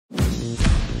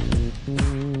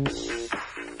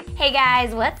Hey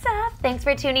guys, what's up? Thanks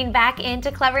for tuning back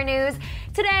into Clever News.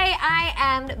 Today I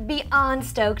am beyond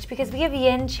stoked because we have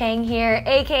Yin Chang here,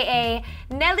 aka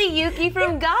Nelly Yuki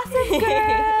from Gossip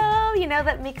Girl. You know,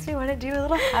 that makes me want to do a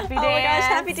little happy dance. Oh my gosh,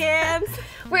 happy dance.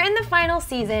 We're in the final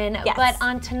season, yes. But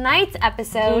on tonight's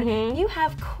episode, you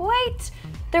have quite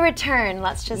the return.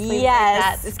 Let's just leave it like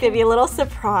that. Yes, it's going to be a little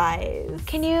surprise.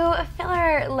 Can you fill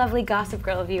our lovely Gossip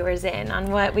Girl viewers in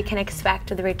on what we can expect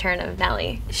with the return of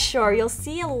Nelly? Sure, you'll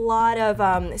see a lot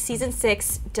of, season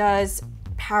 6 does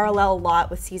parallel a lot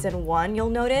with season 1. You'll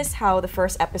notice how the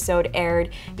first episode aired.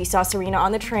 You saw Serena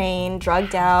on the train,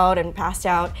 drugged out and passed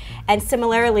out. And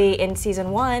similarly, in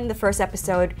season 1, the first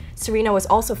episode, Serena was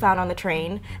also found on the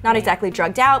train. Not exactly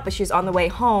drugged out, but she was on the way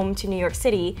home to New York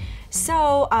City.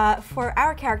 So for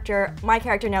our character, my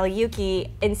character Nelly Yuki,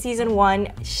 in season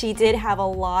 1, she did have a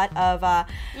lot of arch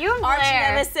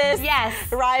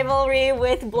nemesis rivalry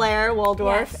with Blair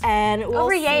Waldorf. Yes. And we'll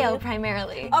over Yale,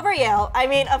 primarily. Over Yale. I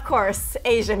mean, of course,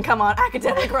 Asian, come on,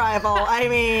 academic rival. I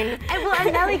mean.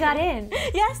 And Nelly got in.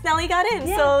 Yes, Nelly got in.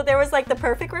 Yeah. So there was like the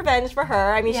perfect revenge for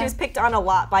her. I mean, she was picked on a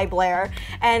lot by Blair.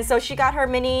 And so she got her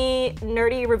mini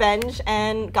nerdy revenge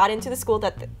and got into the school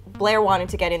that Blair wanted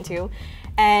to get into.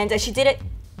 And she did it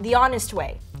the honest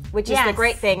way, which is the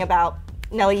great thing about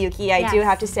Nelly Yuki, I do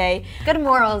have to say. Good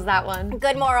morals, that one.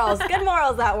 Good morals, good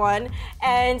morals, that one.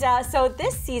 And so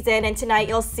this season and tonight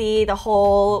you'll see the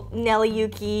whole Nelly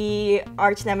Yuki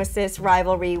arch nemesis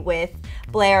rivalry with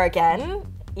Blair again.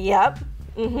 Yep.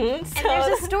 And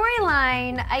there's a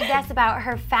storyline, I guess, about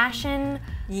her fashion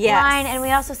line, and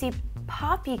we also see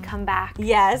Poppy come back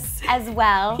as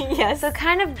well. So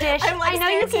kind of dish. I'm like, I know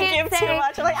you can't say too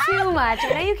much. Like, too much. I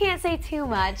know you can't say too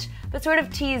much, but sort of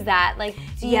tease that. Like,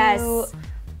 do you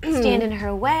stand in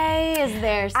her way? Is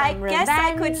there some revenge? I guess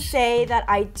I could say that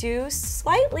I do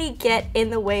slightly get in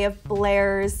the way of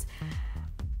Blair's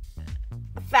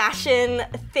fashion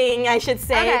thing, I should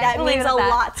say. That means a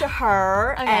lot to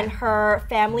her and her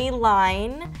family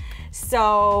line.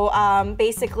 So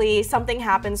basically something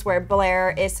happens where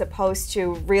Blair is supposed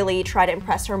to really try to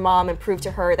impress her mom and prove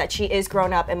to her that she is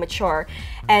grown up and mature.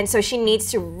 And so she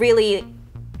needs to really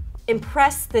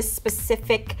impress this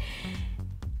specific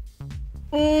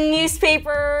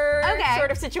newspaper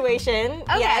sort of situation.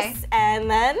 Yes,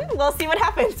 and then we'll see what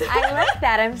happens. I like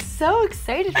that. I'm so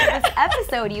excited for this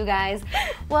episode, you guys.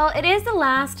 Well, it is the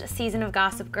last season of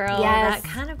Gossip Girl. That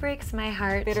kind of breaks my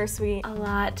heart. Bittersweet. A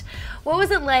lot. What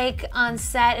was it like on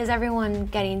set? Is everyone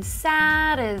getting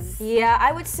sad? Yeah,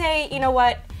 I would say, you know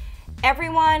what?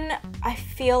 Everyone, I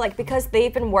feel like, because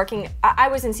they've been working, I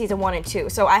was in season 1 and 2,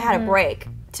 so I had a break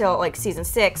till like season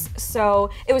 6, so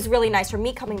it was really nice for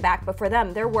me coming back, but for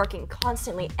them, they're working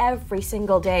constantly every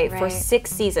single day for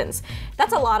 6 seasons.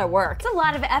 That's a lot of work. It's a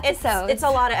lot of episodes. It's a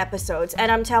lot of episodes,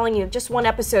 and I'm telling you, just one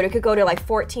episode, it could go to like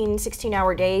 14,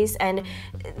 16-hour days, and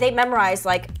they memorize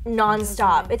like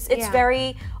non-stop. It's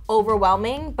very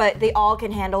overwhelming, but they all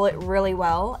can handle it really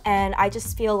well, and I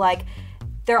just feel like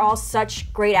they're all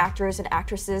such great actors and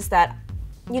actresses that,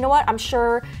 you know what, I'm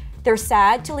sure they're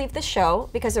sad to leave the show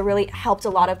because it really helped a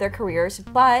lot of their careers,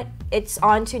 but it's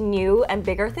on to new and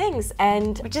bigger things,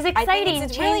 and which is exciting.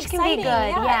 It's Change really can be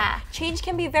good. Change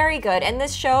can be very good, and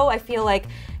this show, I feel like,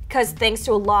 because thanks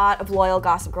to a lot of loyal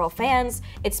Gossip Girl fans,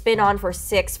 it's been on for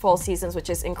 6 full seasons, which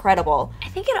is incredible. I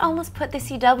think it almost put the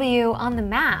CW on the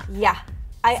map. Yeah.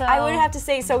 I would have to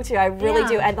say so too. I really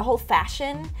do. And the whole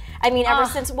fashion. I mean, ever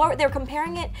since they're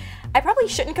comparing it, I probably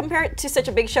shouldn't compare it to such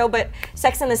a big show, but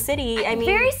Sex and the City. I mean,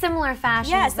 very similar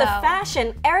fashion. Yes, the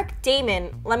fashion. Eric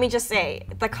Damon. Let me just say,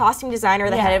 the costume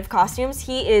designer, the head of costumes,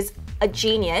 he is a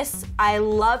genius. I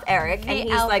love Eric. And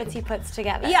he's outfits he puts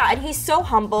together. Yeah, and he's so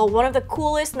humble. One of the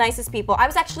coolest, nicest people. I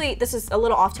was actually, this is a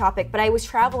little off topic, but I was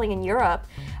traveling in Europe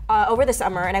over the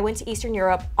summer, and I went to Eastern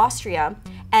Europe, Austria,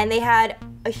 and they had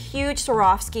a huge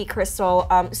Swarovski crystal,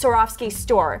 Swarovski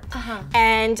store.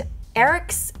 And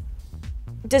Eric's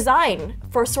design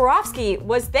for Swarovski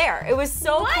was there. It was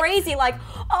so crazy, like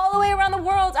all the way around the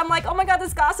world. I'm like, oh my God,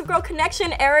 this Gossip Girl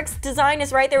connection. Eric's design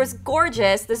is right there. It was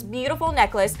gorgeous, this beautiful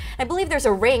necklace. I believe there's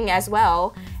a ring as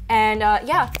well. And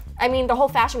yeah, I mean, the whole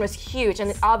fashion was huge,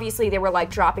 and obviously they were like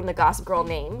dropping the Gossip Girl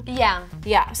name. Yeah.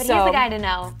 Yeah. But so, he's the guy to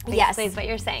know, basically, is what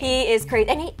you're saying. He is great.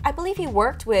 And I believe he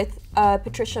worked with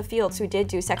Patricia Fields, who did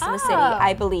do Sex and the City,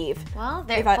 I believe. Well,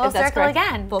 full circle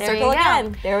again. Full circle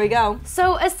again. There we go.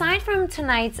 So aside from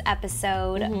tonight's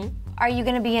episode, are you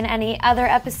going to be in any other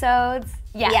episodes?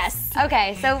 Yes.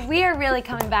 Okay, so we are really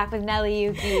coming back with Nelly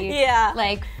Yuki. Yeah.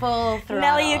 Like full throttle.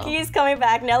 Nelly Yuki is coming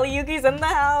back. Nelly Yuki's in the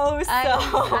house.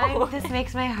 This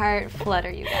makes my heart heart flutter,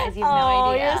 you guys. You have Oh, no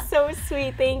idea. you're so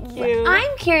sweet. Thank you.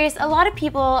 I'm curious, a lot of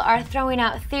people are throwing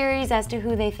out theories as to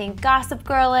who they think Gossip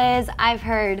Girl is. I've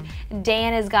heard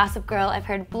Dan is Gossip Girl. I've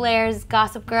heard Blair's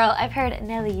Gossip Girl. I've heard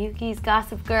Nelly Yuki's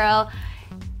Gossip Girl.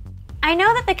 I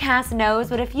know that the cast knows,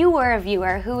 but if you were a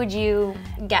viewer, who would you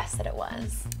guess that it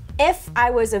was? If I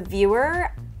was a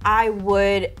viewer, I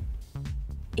would,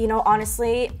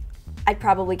 honestly, I'd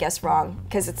probably guess wrong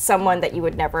because it's someone that you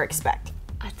would never expect.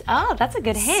 Oh, that's a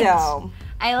good hint. So,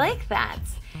 I like that.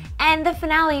 And the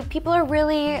finale, people are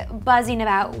really buzzing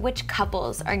about which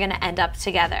couples are going to end up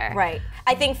together. right.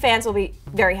 I think fans will be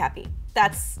very happy.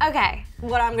 That's Okay.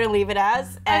 what I'm going to leave it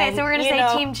as. Okay, so we're going to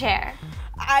say team chair.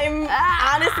 I'm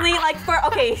honestly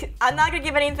I'm not gonna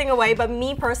give anything away, but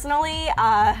me personally,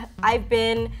 I've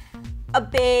been a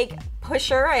big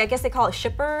pusher. I guess they call it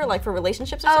shipper, like for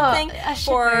relationships or something. A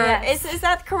shipper, yes. Is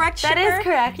that correct? That shipper? is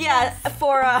correct. Yeah. Yes.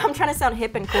 For I'm trying to sound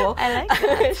hip and cool. I like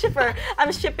that. Shipper.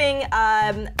 I'm shipping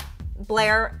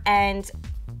Blair and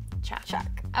Chuck.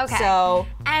 Okay. So.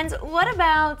 And what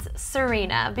about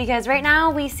Serena? Because right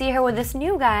now we see her with this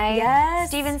new guy, Yes.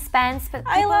 Steven Spence. But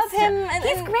I love him.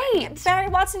 He's great. Barry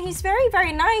Watson, he's very,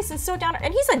 very nice and so down.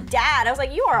 And he's a dad. I was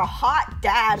like, you are a hot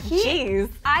dad. Jeez.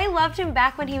 I loved him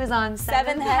back when he was on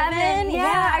Seventh Heaven.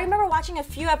 Yeah. I remember watching a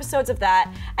few episodes of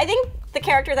that. I think the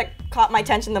character that caught my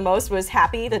attention the most was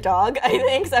Happy, the dog, I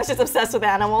think. So I was just obsessed with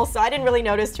animals. So I didn't really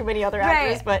notice too many other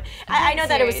actors. But I know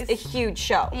that it was a huge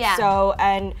show. Yeah. So,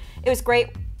 and it was great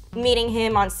meeting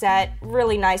him on set.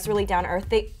 Really nice, really down to earth.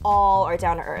 They all are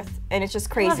down to earth. And it's just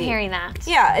crazy. I love hearing that.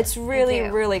 Yeah, it's really,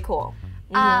 do. really cool.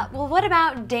 Well, what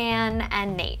about Dan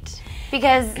and Nate?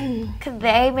 Because could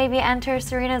they maybe enter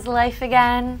Serena's life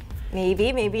again?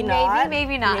 Maybe, maybe not.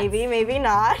 Maybe not. Maybe, maybe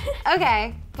not.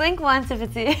 Okay, blink once if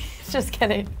it's just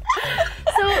kidding.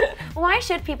 So why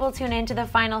should people tune in to the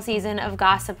final season of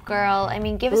Gossip Girl? I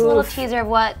mean, give us a little teaser of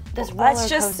what this roller coaster Let's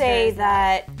just say is.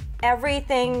 that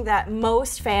everything that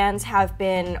most fans have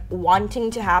been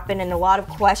wanting to happen and a lot of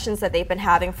questions that they've been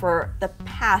having for the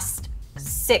past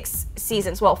 6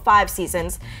 seasons, well, 5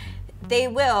 seasons, they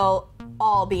will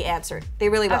all be answered. They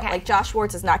really will. Okay. Like, Josh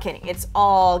Schwartz is not kidding. It's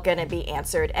all gonna be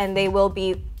answered, and they will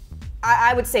be.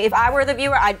 I would say if I were the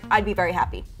viewer, I'd be very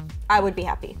happy. I would be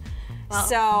happy. Well,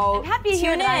 So I'm happy to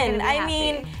hear tune that I'm in. gonna be I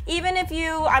mean, happy. even if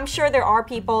I'm sure there are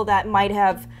people that might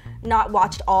have not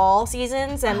watched all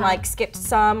seasons and like skipped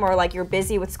some, or like you're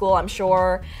busy with school, I'm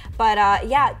sure. But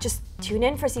yeah, just tune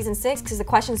in for season 6 because the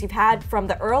questions you've had from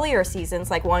the earlier seasons,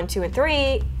 like 1, 2, and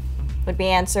 3, would be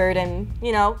answered, and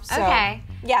so Okay.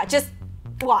 yeah, just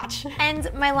watch.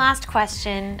 And my last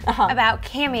question about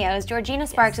cameos. Georgina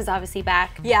Sparks is obviously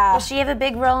back. Yeah. Will she have a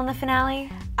big role in the finale?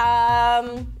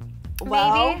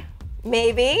 Well,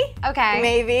 maybe. Okay.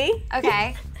 Maybe.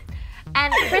 Okay.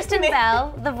 And Kristen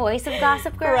Bell, the voice of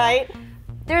Gossip Girl. Right.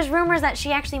 There's rumors that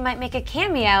she actually might make a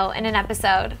cameo in an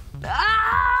episode.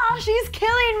 Ah, she's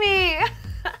killing me.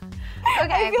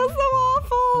 Okay. I feel so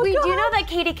awful. We do God. know that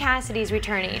Katie Cassidy's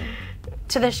returning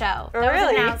to the show. That was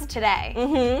Really? announced today.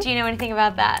 Do you know anything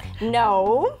about that?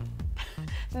 No.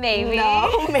 Maybe.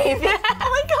 No, maybe. Oh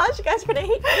my gosh, you guys are gonna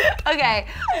hate me. Okay.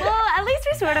 Well, at least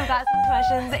we sort of got some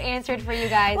questions answered for you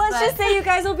guys. Let's but just say you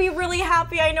guys will be really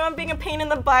happy. I know I'm being a pain in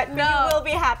the butt, but No. you will be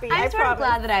happy. I I'm sort of promise.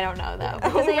 glad that I don't know though.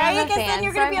 Because I Right? am a Because fan, then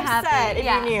you're so gonna be I'm upset happy. if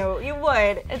Yeah. you knew. You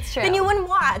would. It's true. Then you wouldn't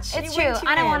watch. It's You true. wouldn't tune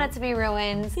I don't in. want it to be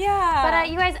ruined. Yeah. But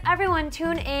you guys, everyone,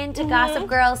 tune in to Gossip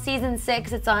Girl Season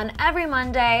 6. It's on every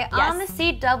Monday on the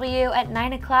CW at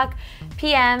 9:00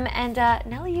 p.m. And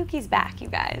Nelly Yuki's back, you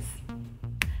guys.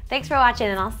 Thanks for watching,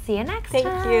 and I'll see you next time.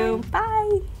 Thank you.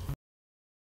 Bye.